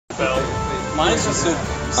Mine is just so.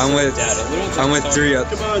 I'm with three.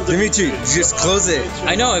 Come on, Dimitri, just close it.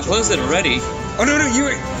 I know, I closed it already. Oh no, you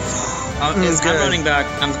were. I'm running back.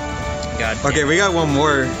 God. Okay, we got one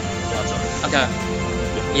more. Okay.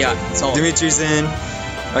 Yeah, it's all. Dimitri's in.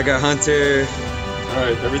 I got Hunter.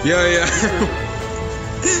 Alright, everything. Yeah.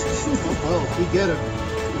 Well, if we get him,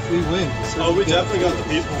 if we win. Oh, we definitely got the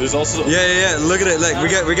people. There's also. Yeah. Look at it. Like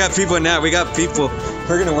we got people now. We got people.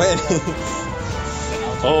 We're gonna win.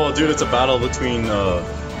 Oh, dude, it's a battle between the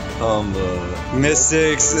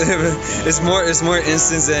Mystics. It's more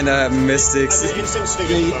instants than Mystics.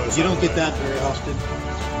 You don't get that very often.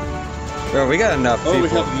 Bro, we got enough people. Oh, we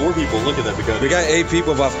have more people. Look at that. We got 8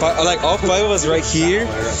 people, but like all 5 of us right here.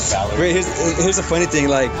 Wait, here's the funny thing.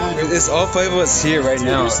 Like, it's all 5 of us here right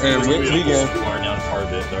now, and we go. Who are now part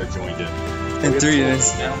of it that are joined in. And 3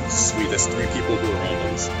 units. Sweet, that's 3 people who are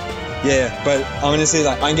randoms. Yeah, but I'm gonna say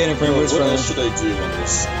like I'm getting privilege What from. else should I do on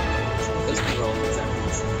this?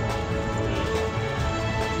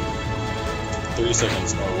 30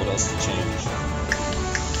 seconds. Oh, what else to change?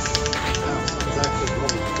 Wow, someone's actually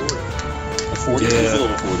rolling 40. A 40? Yeah. Who's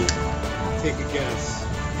level 40? Take a guess.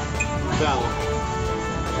 Valor.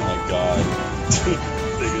 Oh my god.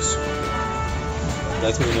 Biggest.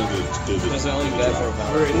 That's gonna do the. There's only bad for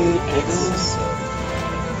We're in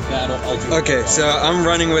Okay, so I'm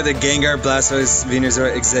running with a Gengar, Blastoise,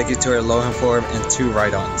 Venusaur, Executor, Lohan form, and 2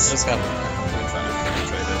 Rhydons. Just got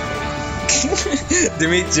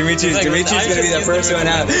Dimitri's gonna be the first one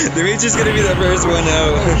out. Dimitri's gonna be the first one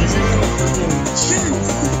out.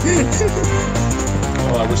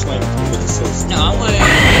 Oh, I wish my team was so small. No, I'm like.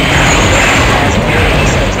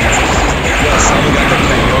 Yo, someone got the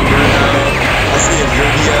Kyogre now. I see a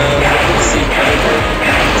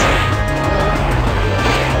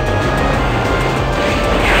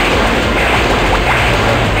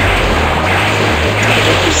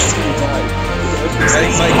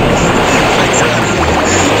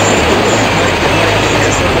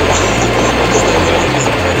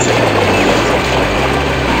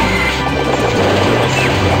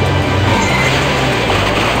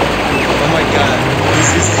Oh my god, this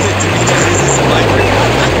is a library.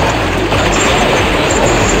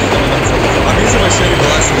 I'm using my shiny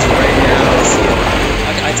glasses right now. So.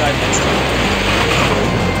 I died next time.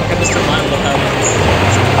 Okay, Mr. Mind will have it.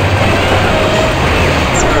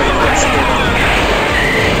 It's very interesting.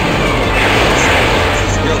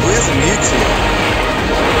 Yo, who has a Mewtwo?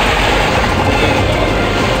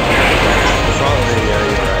 Probably, yeah,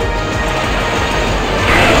 you're right.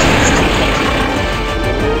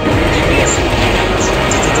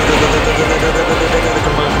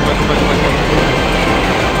 Come on.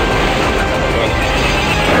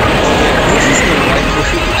 Okay, who's using the Raikou?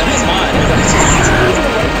 That was mine.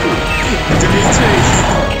 Dimitri!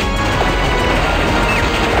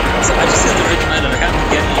 So I just said the recommended. I haven't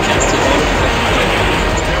get any chance to vote.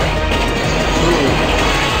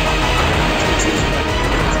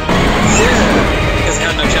 Yeah! Because I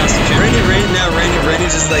had no chance to choose. Rainy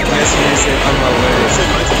just like messaged me and said, on my way.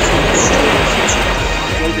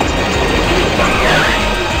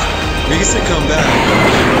 We can still come back.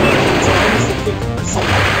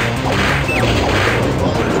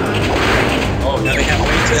 Oh, now they can't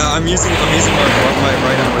wait. Yeah, I'm using my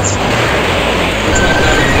right arm.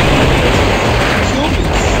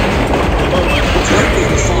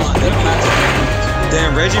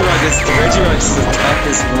 Damn, Regirock is the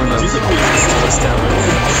toughest one of those down.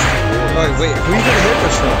 Oh wait, who you gonna hit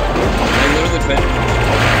push from? I literally fed him.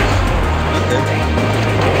 Okay.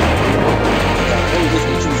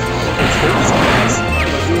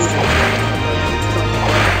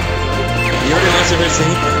 You already launched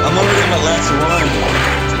everything? I'm already in my last one.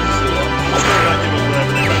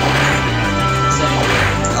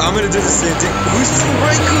 I'm gonna do the same thing. Who's using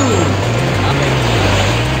Raikou?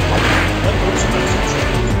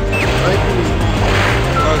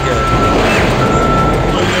 Okay.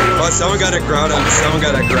 Oh, someone got a Groudon.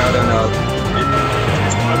 Up.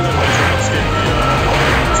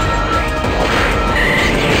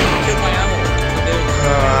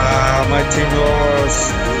 My team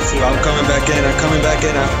lost. I'm coming back in. Come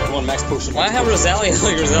on, max potion. Why have Rosalia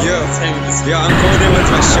like Rosalia? Yeah, I'm going in with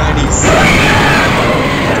my shinies.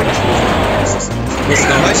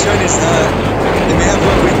 My shinies not. They may have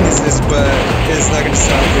more weaknesses, but it's not gonna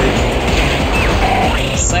stop it.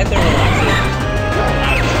 Scyther will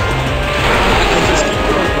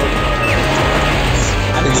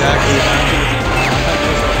Exactly.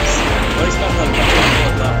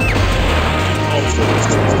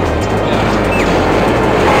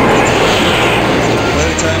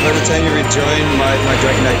 By the time you rejoin my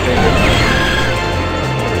Dragonite favorite.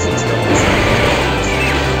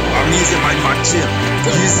 using my chip.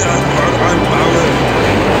 Use that on power.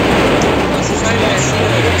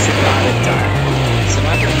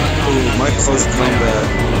 Ooh, my close combat.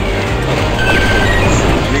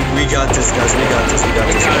 We got this, guys. We got this. We got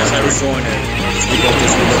this. We got this. We got this. We got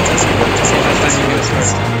this. We got this.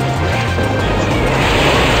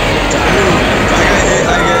 I got hit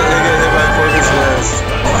by Focus Blast.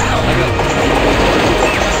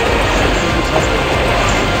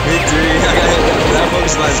 Me too. I got hit. That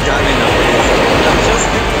Focus Blast got me now.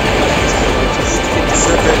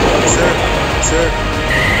 Sir.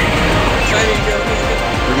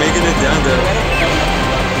 We're making it down there.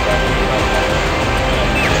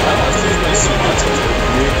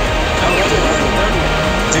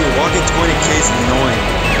 Dude, walking 20K is annoying.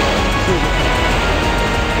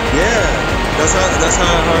 Yeah, that's how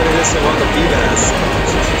hard it is to walk a B-Bass.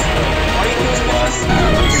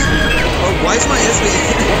 Oh, why is my SB?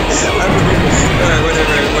 Alright,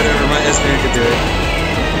 whatever, my SB could do it.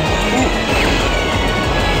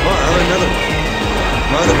 Oh, I have another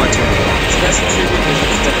my turn.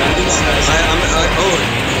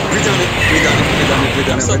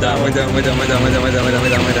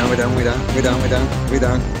 We're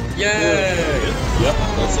done. Yeah. Yep.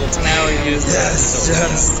 So now we use Yes.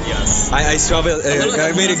 I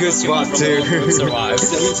made a good swap too.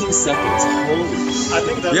 17 seconds. I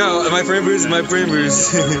think that. Yo, my friend Bruce.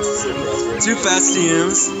 2 fast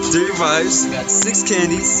TMs, 3 revives, 6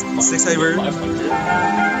 candies, 6 hyper.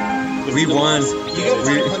 We won.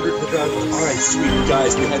 Alright, sweet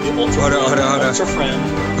guys, we had the ultra friend,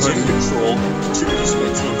 Super Control,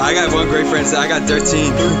 I got 1 great friend, so I got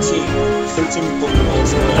 13. 13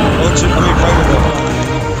 Pokeballs. Private level.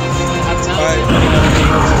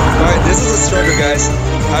 Alright, this is a struggle, guys.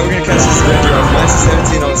 How are we gonna catch this Ranger up? Mine's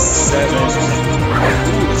 1707.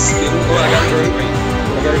 Oh, I got a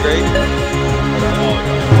great.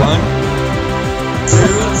 1, 2.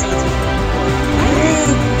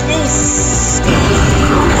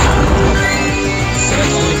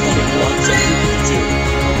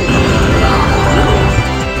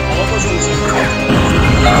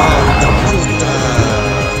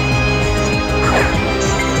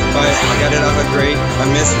 I got it off a great. I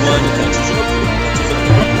missed 1.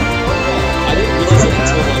 I didn't realize it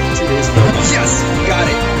until like 2 days ago. Yes! Got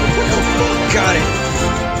it!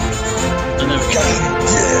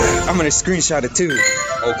 Yeah! I'm gonna screenshot it too.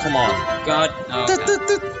 Oh, come on. God. Oh, God.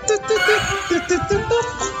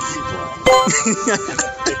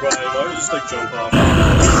 Hey, Brian, why don't you just like jump off?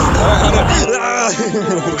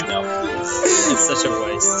 It's such a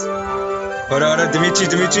waste. Hold on, Dimitri. Oh,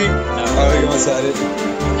 you almost had it.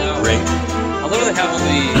 No. Great. I literally have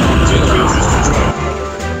only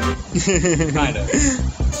 2 kind of. This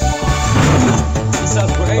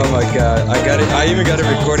sounds great. Oh my god, I got it. I even got it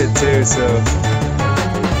recorded too, so.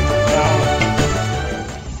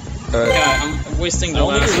 Yeah, I'm wasting the I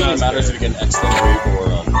don't think last it really matters if you get an excellent grade or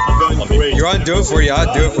You want to do it for you?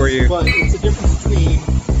 I'll do it for you. But it's a difference between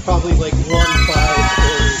probably like 1, 5, or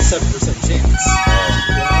 7% chance.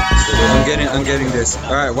 I'm getting this.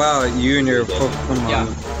 All right, wow, you and your Pokemon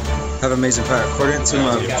have amazing power. According to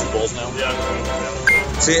my,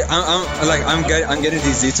 see, I'm getting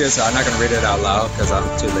these details, so I'm not gonna read it out loud because I'm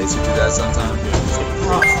too lazy to do that sometimes.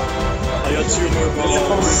 I got 2 more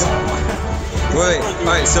balls. Wait, all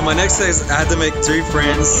right. So my next thing is I had to make 3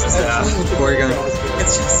 friends before you're gonna.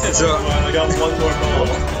 So I got 1 more ball.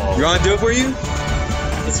 you want to do it for you?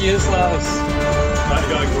 It's useless. I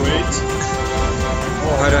got great.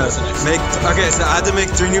 Hold on. Okay, so I had to make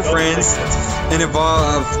 3 new friends and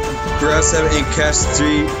evolve Grass 7 and catch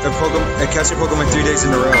a Pokemon 3 days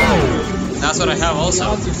in a row. That's what I have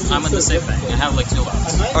also. I'm in the same thing. I have like 2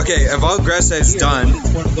 left. Okay, evolve Grass 7 is done. It's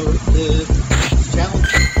one of the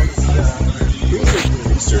challenges.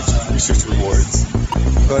 Research rewards.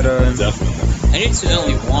 But Definitely. I need to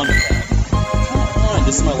only 1 of that.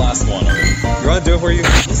 This is my last one already. you want to do it for you?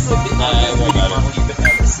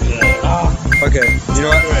 Okay, you know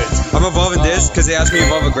what? I'm evolving this because they asked me to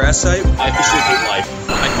evolve a grass type. I officially hate life.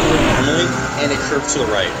 I can go normally and it curves to the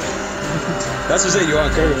right. That's what I said, you want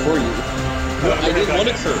to curve it for you. I didn't want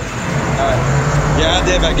to curve. Yeah, I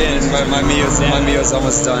did back in, but my Mio's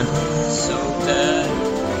almost done. So dead.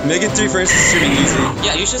 Making 3 friends is pretty easy.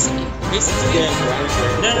 Yeah, you just basically. No.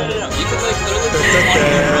 You could like literally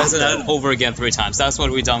delete that over again 3 times. That's what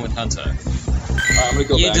we've done with Hunter. I'm gonna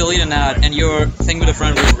go You back. delete an ad, and your thing with a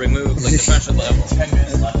friend will remove like the friendship level. 10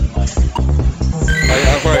 minutes left in life.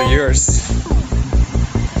 How far are yours?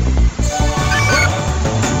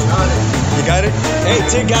 You got it? Hey,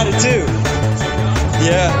 Tim got it too.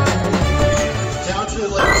 Yeah. Down to the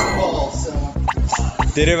last ball, so.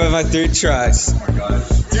 Did it with my 3 tries.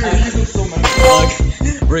 Dude, you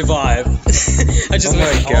Revive. I just Oh my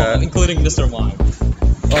went God. all, including Mr. Mime.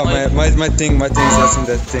 Oh, my thing is letting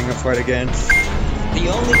that thing apart again. The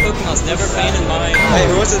only Pokemon's never been in my...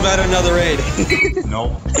 Hey, what's about another raid?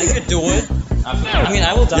 No. I could do it. I mean,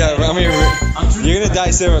 I will die. Yeah, I mean, you're gonna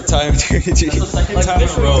die several times. That's the second Like, time in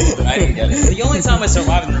a row that I didn't get it. The only time I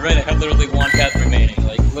survived in the raid, I had literally one pet remaining.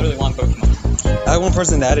 Like, literally one Pokemon. I had one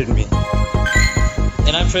person that added me.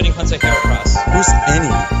 And I'm trading Hunter Heracross. Who's any?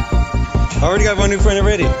 I already got one new friend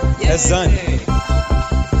already. That's done.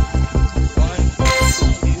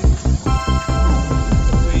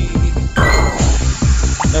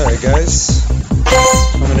 Alright guys,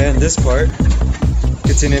 I'm gonna end this part.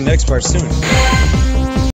 Continue the next part soon.